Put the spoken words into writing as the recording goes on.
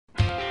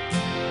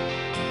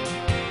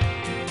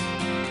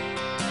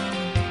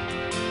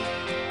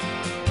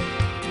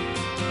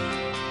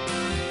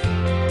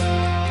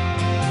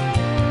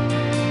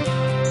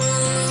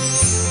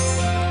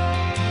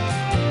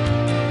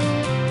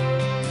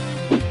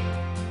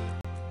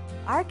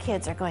Our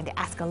kids are going to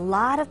ask a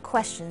lot of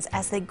questions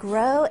as they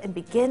grow and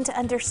begin to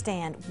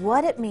understand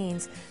what it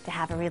means to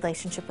have a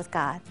relationship with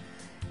God.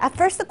 At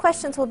first, the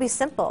questions will be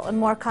simple and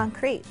more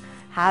concrete.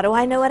 How do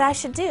I know what I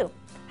should do?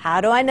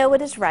 How do I know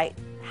what is right?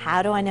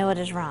 How do I know what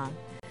is wrong?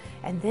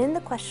 And then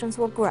the questions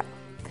will grow.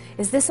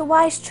 Is this a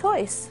wise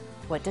choice?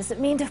 What does it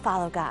mean to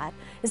follow God?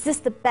 Is this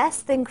the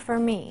best thing for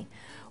me?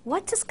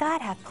 What does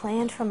God have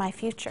planned for my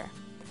future?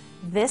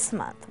 This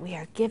month, we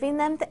are giving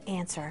them the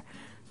answer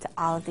to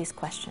all of these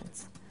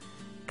questions.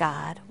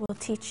 God will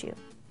teach you.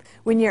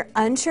 When you're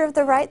unsure of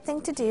the right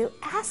thing to do,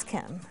 ask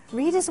Him.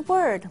 Read His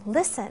Word.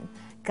 Listen.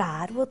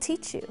 God will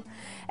teach you.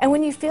 And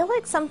when you feel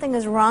like something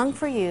is wrong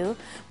for you,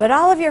 but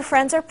all of your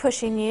friends are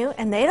pushing you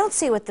and they don't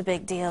see what the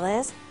big deal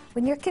is,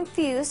 when you're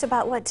confused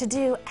about what to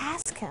do,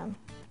 ask Him.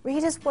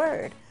 Read His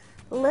Word.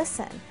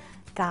 Listen.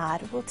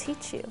 God will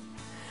teach you.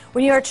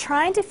 When you are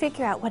trying to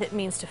figure out what it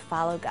means to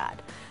follow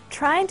God,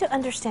 trying to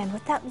understand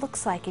what that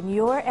looks like in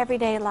your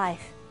everyday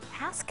life,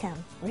 ask Him.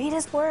 Read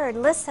His Word.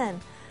 Listen.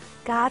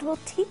 God will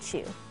teach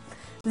you.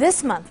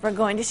 This month, we're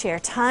going to share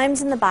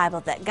times in the Bible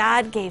that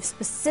God gave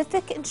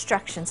specific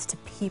instructions to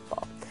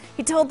people.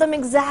 He told them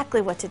exactly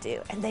what to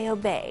do, and they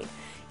obeyed.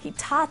 He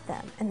taught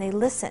them, and they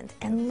listened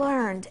and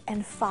learned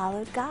and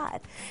followed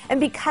God. And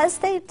because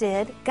they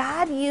did,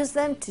 God used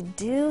them to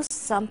do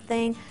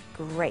something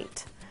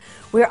great.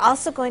 We're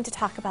also going to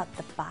talk about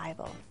the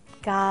Bible,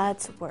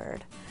 God's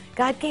Word.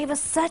 God gave us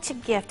such a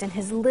gift in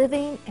His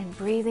living and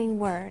breathing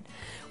Word.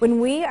 When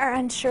we are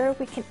unsure,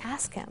 we can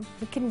ask Him.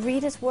 We can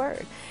read His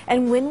Word.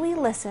 And when we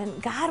listen,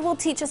 God will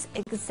teach us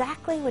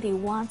exactly what He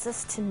wants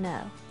us to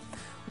know.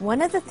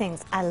 One of the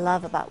things I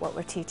love about what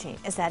we're teaching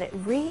is that it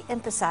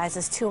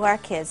re-emphasizes to our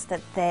kids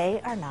that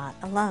they are not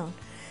alone.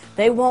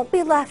 They won't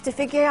be left to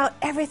figure out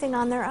everything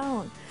on their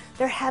own.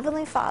 Their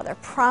Heavenly Father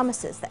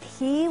promises that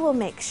He will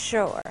make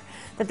sure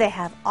that they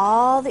have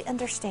all the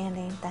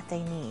understanding that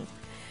they need.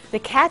 The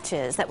catch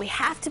is that we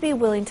have to be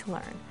willing to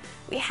learn.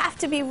 We have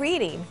to be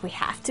reading. We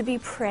have to be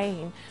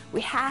praying.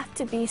 We have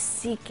to be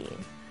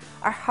seeking.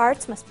 Our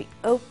hearts must be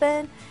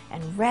open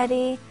and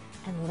ready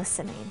and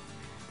listening.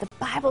 The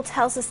Bible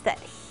tells us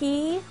that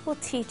He will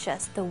teach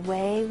us the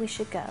way we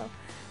should go.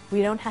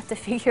 We don't have to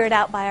figure it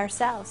out by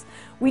ourselves.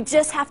 We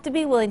just have to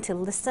be willing to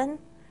listen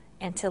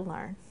and to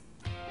learn.